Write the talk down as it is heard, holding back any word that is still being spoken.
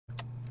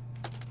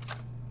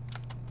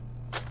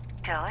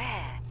Go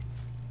ahead.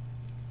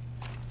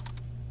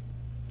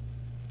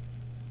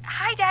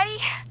 Hi, Daddy.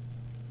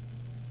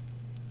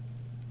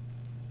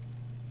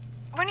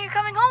 When are you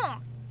coming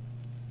home?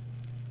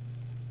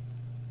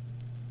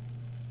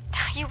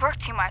 You work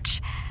too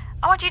much.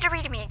 I want you to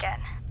read to me again.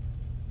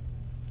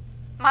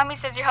 Mommy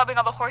says you're helping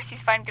all the horsies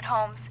find good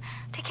homes.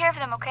 Take care of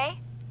them, okay?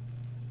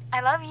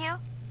 I love you.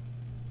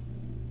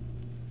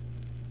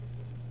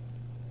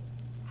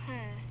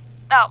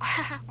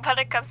 Oh,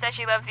 Buttercup says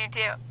she loves you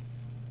too.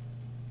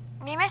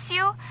 We miss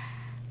you.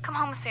 Come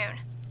home soon.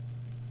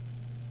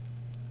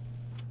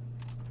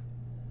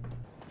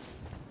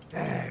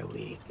 There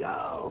we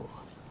go.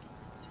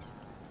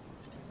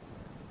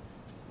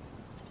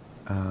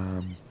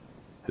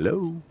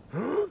 Hello?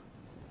 Huh?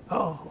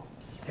 Oh,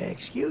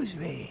 excuse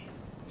me.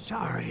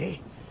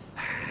 Sorry.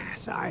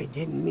 Sorry,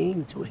 didn't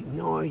mean to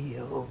ignore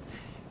you.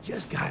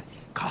 Just got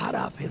caught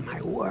up in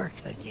my work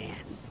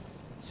again.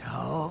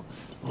 So,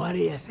 what do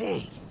you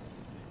think?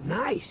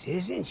 Nice,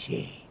 isn't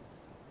she?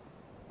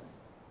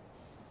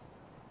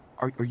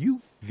 Are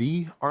you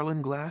the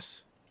Arlen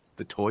Glass?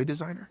 The toy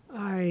designer?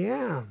 I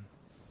am.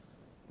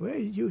 Where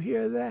did you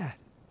hear that?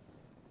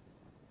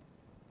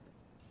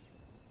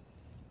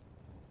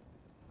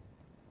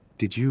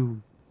 Did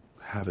you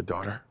have a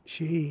daughter?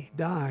 She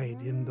died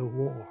in the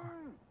war.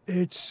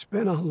 It's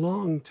been a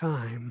long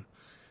time.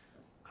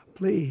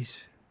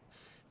 Please,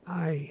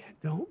 I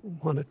don't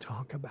want to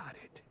talk about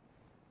it.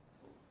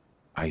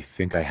 I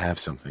think I have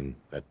something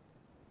that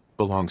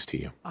belongs to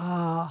you.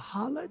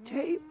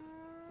 Holotape?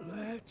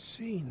 Let's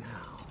see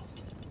now.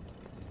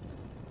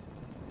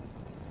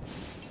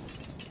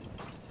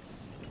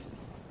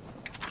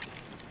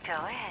 Go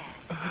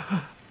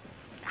ahead.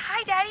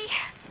 Hi, Daddy.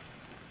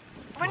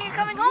 When are you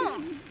coming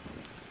home?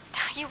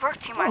 You work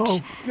too much.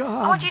 Oh,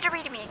 God. I want you to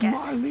read to me again.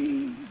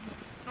 Marlene.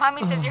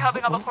 Mommy says you're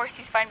helping all the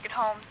horsies find good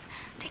homes.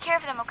 Take care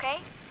of them, okay?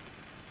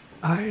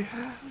 I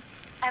have,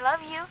 I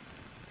love you.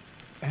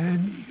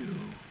 and you.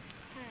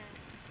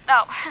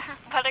 Oh,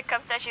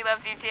 Buttercup says she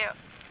loves you too.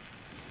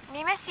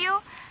 We miss you.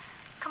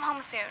 Come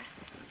home soon.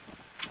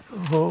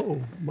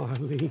 Oh,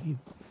 Marlene.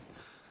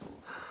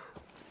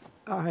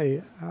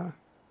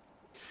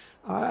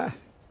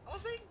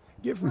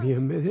 Give me a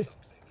minute.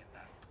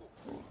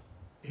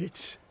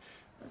 It's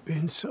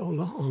been so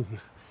long.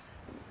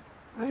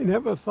 I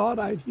never thought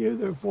I'd hear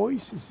their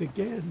voices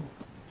again.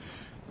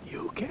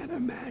 You can't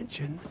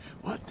imagine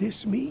what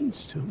this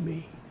means to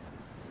me.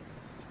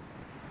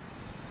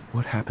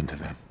 What happened to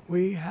them?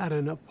 We had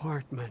an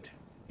apartment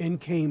in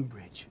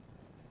Cambridge.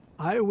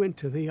 I went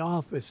to the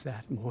office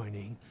that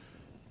morning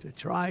to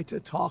try to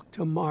talk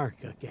to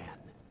Mark again.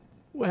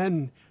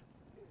 When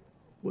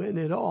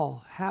it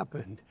all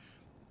happened,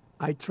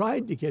 I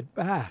tried to get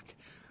back,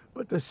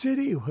 but the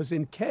city was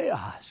in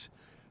chaos.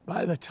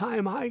 By the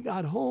time I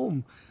got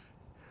home,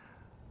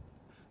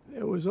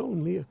 there was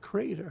only a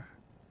crater.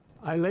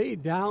 I lay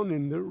down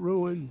in the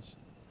ruins.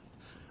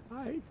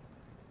 I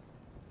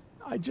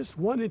just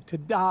wanted to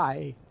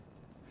die.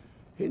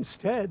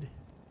 Instead,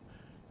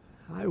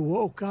 I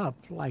woke up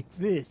like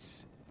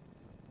this.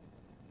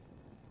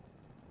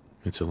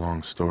 It's a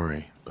long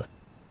story, but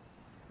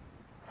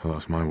I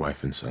lost my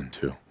wife and son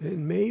too.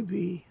 Then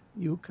maybe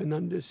you can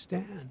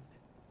understand.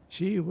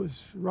 She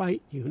was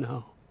right, you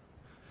know.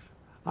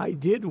 I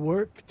did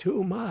work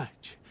too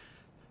much.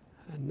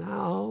 And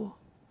now,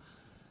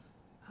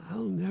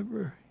 I'll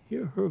never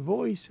hear her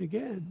voice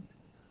again.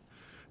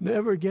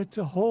 Never get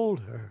to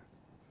hold her.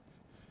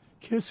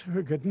 Kiss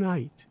her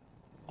goodnight.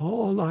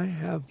 All I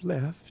have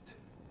left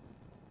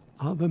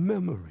are the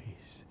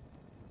memories.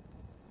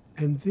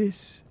 And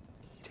this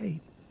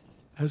tape,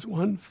 as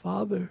one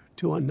father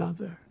to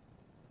another.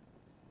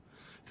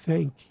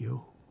 Thank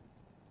you.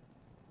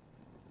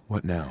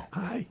 What now?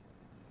 I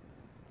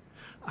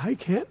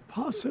can't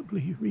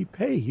possibly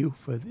repay you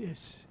for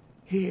this.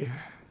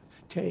 Here,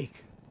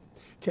 take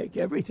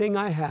everything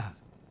I have.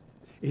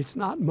 It's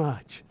not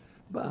much,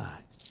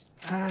 but...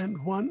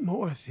 And one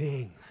more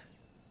thing.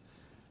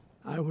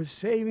 I was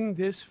saving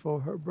this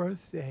for her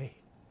birthday.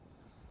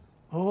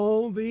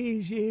 All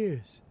these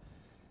years,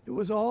 it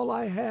was all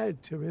I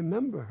had to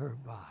remember her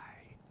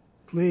by.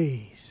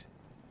 Please,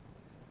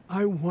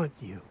 I want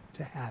you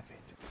to have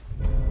it.